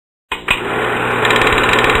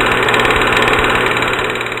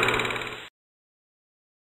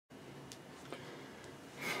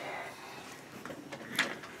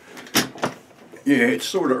Yeah, it's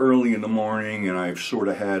sort of early in the morning, and I've sort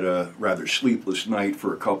of had a rather sleepless night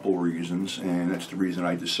for a couple reasons, and that's the reason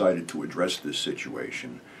I decided to address this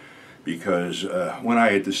situation. Because when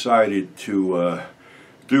I had decided to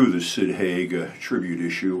do the Sid Haig tribute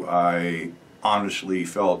issue, I honestly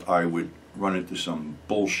felt I would run into some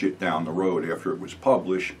bullshit down the road after it was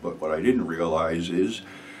published, but what I didn't realize is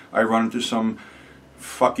I run into some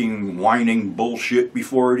fucking whining bullshit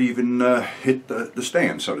before it even hit the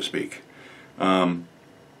stand, so to speak. When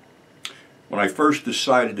I first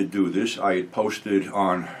decided to do this, I had posted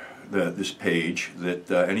on this page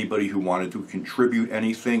that anybody who wanted to contribute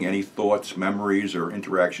anything, any thoughts, memories, or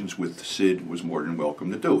interactions with Sid was more than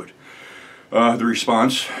welcome to do it. The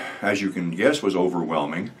response, as you can guess, was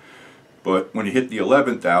overwhelming. But when it hit the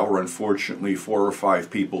 11th hour, unfortunately 4 or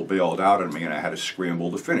 5 people bailed out on me and I had to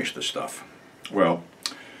scramble to finish the stuff. Well,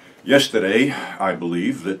 yesterday, I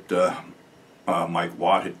believe that Mike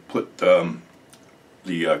Watt had put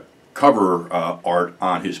the cover art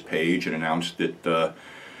on his page and announced that the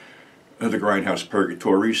Grind House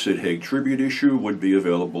Purgatory Sid Haig tribute issue would be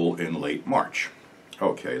available in late March.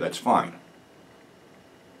 Okay, that's fine.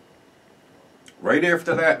 Right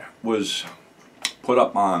after that was put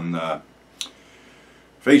up on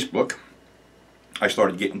Facebook, I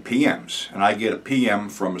started getting PMs, and I get a PM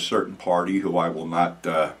from a certain party who I will not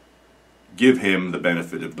give him the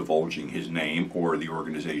benefit of divulging his name or the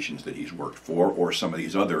organizations that he's worked for or some of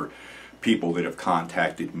these other people that have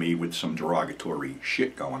contacted me with some derogatory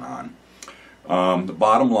shit going on. The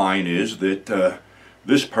bottom line is that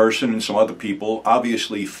this person and some other people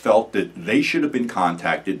obviously felt that they should have been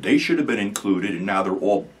contacted, they should have been included, and now they're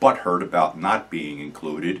all butthurt about not being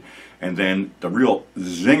included. And then the real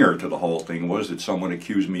zinger to the whole thing was that someone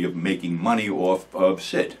accused me of making money off of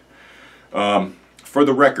Sid. For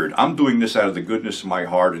the record, I'm doing this out of the goodness of my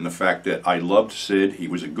heart and the fact that I loved Sid. He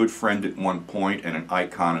was a good friend at one point and an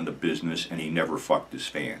icon in the business, and he never fucked his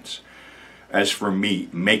fans. As for me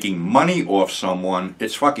making money off someone,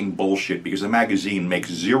 it's fucking bullshit because the magazine makes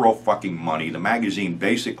zero fucking money. The magazine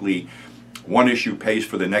basically, one issue pays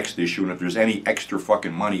for the next issue, and if there's any extra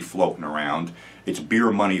fucking money floating around, it's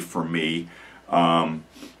beer money for me.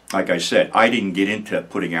 Like I said, I didn't get into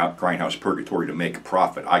putting out Grind House Purgatory to make a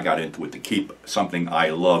profit. I got into it to keep something I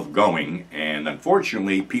love going, and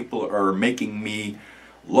unfortunately, people are making me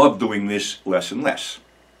love doing this less and less.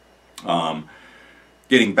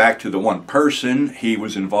 Getting back to the one person, he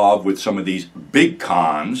was involved with some of these big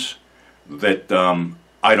cons that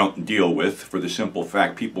I don't deal with for the simple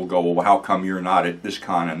fact people go, well, how come you're not at this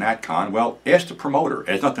con and that con? Well, ask the promoter. It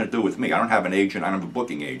has nothing to do with me. I don't have an agent. I don't have a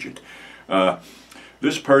booking agent.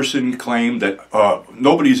 This person claimed that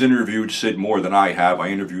nobody's interviewed Sid more than I have. I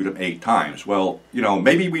interviewed him 8 times. Well, you know,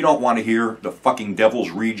 maybe we don't want to hear the fucking devil's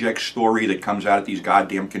reject story that comes out at these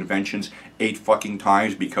goddamn conventions 8 fucking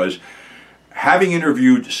times, because having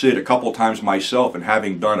interviewed Sid a couple times myself and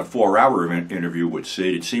having done a 4-hour interview with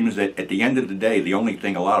Sid, it seems that at the end of the day, the only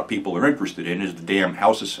thing a lot of people are interested in is the damn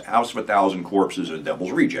House of a Thousand Corpses and Devil's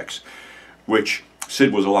Rejects, which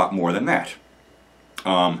Sid was a lot more than that.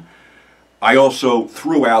 I also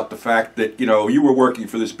threw out the fact that, you know, you were working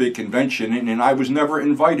for this big convention and I was never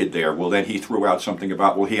invited there. Well, then he threw out something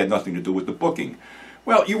about, well, he had nothing to do with the booking.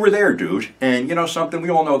 Well, you were there, dude, and you know something, we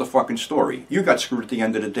all know the fucking story. You got screwed at the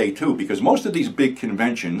end of the day, too, because most of these big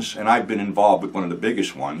conventions, and I've been involved with one of the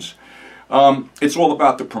biggest ones, it's all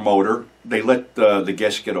about the promoter. They let the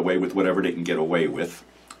guests get away with whatever they can get away with.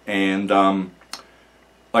 And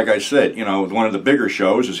like I said, you know, one of the bigger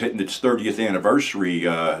shows is hitting its 30th anniversary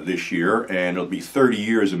this year, and it'll be 30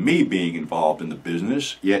 years of me being involved in the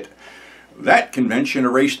business, yet that convention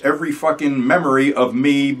erased every fucking memory of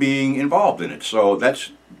me being involved in it. So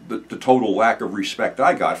that's the total lack of respect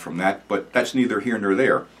I got from that, but that's neither here nor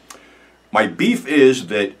there. My beef is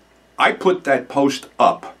that I put that post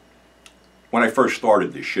up when I first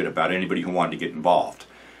started this shit about anybody who wanted to get involved.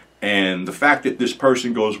 And the fact that this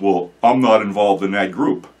person goes, well, I'm not involved in that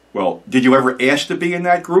group. Well, did you ever ask to be in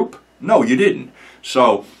that group? No, you didn't.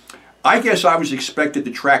 So I guess I was expected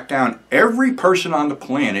to track down every person on the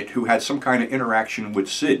planet who had some kind of interaction with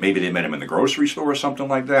Sid. Maybe they met him in the grocery store or something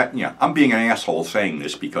like that. Yeah, I'm being an asshole saying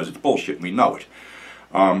this because it's bullshit and we know it.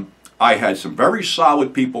 I had some very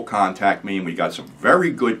solid people contact me and we got some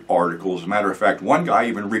very good articles. As a matter of fact, one guy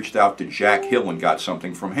even reached out to Jack Hill and got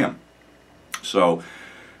something from him. So,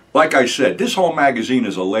 like I said, this whole magazine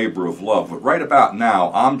is a labor of love, but right about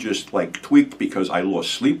now, I'm just like tweaked because I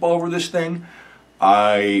lost sleep over this thing.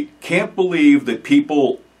 I can't believe that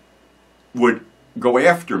people would go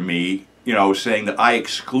after me, you know, saying that I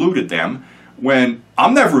excluded them when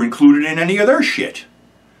I'm never included in any of their shit.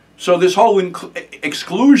 So this whole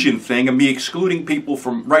exclusion thing and me excluding people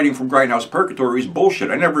from writing from Grind House Purgatory is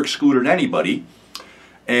bullshit. I never excluded anybody.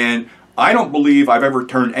 And I don't believe I've ever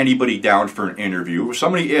turned anybody down for an interview. If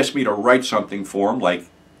somebody asked me to write something for them, like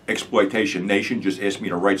Exploitation Nation just asked me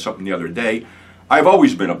to write something the other day, I've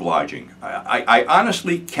always been obliging. I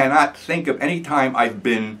honestly cannot think of any time I've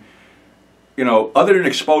been, you know, other than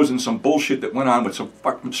exposing some bullshit that went on with some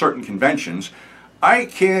fucking certain conventions, I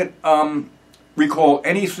can't recall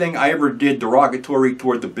anything I ever did derogatory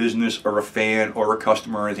toward the business or a fan or a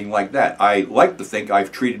customer or anything like that. I like to think I've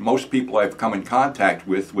treated most people I've come in contact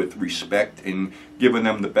with respect and given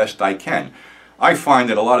them the best I can. I find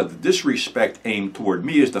that a lot of the disrespect aimed toward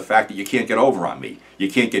me is the fact that you can't get over on me. You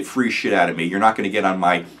can't get free shit out of me. You're not going to get on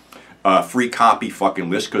my free copy fucking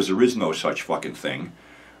list because there is no such fucking thing.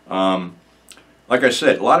 Like I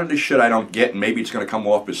said, a lot of this shit I don't get, and maybe it's going to come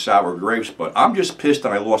off as sour grapes, but I'm just pissed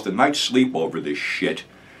that I lost a night's sleep over this shit,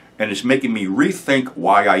 and it's making me rethink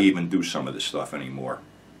why I even do some of this stuff anymore.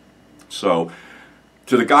 So,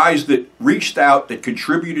 to the guys that reached out, that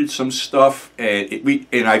contributed some stuff,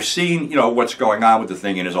 and I've seen, you know, what's going on with the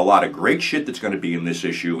thing, and there's a lot of great shit that's going to be in this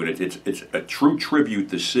issue, and it's a true tribute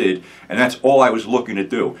to Sid, and that's all I was looking to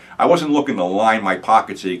do. I wasn't looking to line my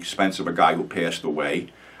pockets at the expense of a guy who passed away.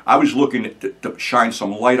 I was looking to shine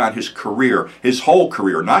some light on his career, his whole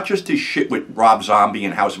career, not just his shit with Rob Zombie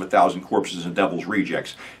and House of a Thousand Corpses and Devil's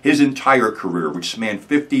Rejects. His entire career, which spanned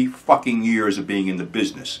 50 fucking years of being in the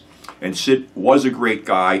business. And Sid was a great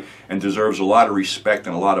guy and deserves a lot of respect,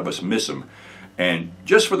 and a lot of us miss him. And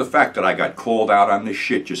just for the fact that I got called out on this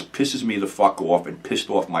shit just pisses me the fuck off and pissed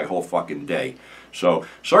off my whole fucking day. So,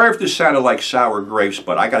 sorry if this sounded like sour grapes,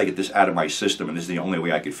 but I got to get this out of my system, and this is the only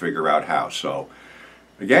way I could figure out how. So,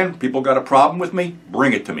 again, people got a problem with me?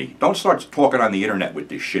 Bring it to me. Don't start talking on the internet with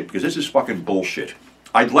this shit, because this is fucking bullshit.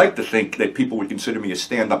 I'd like to think that people would consider me a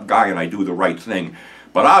stand-up guy and I do the right thing,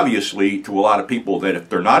 but obviously, to a lot of people, that if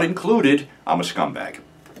they're not included, I'm a scumbag.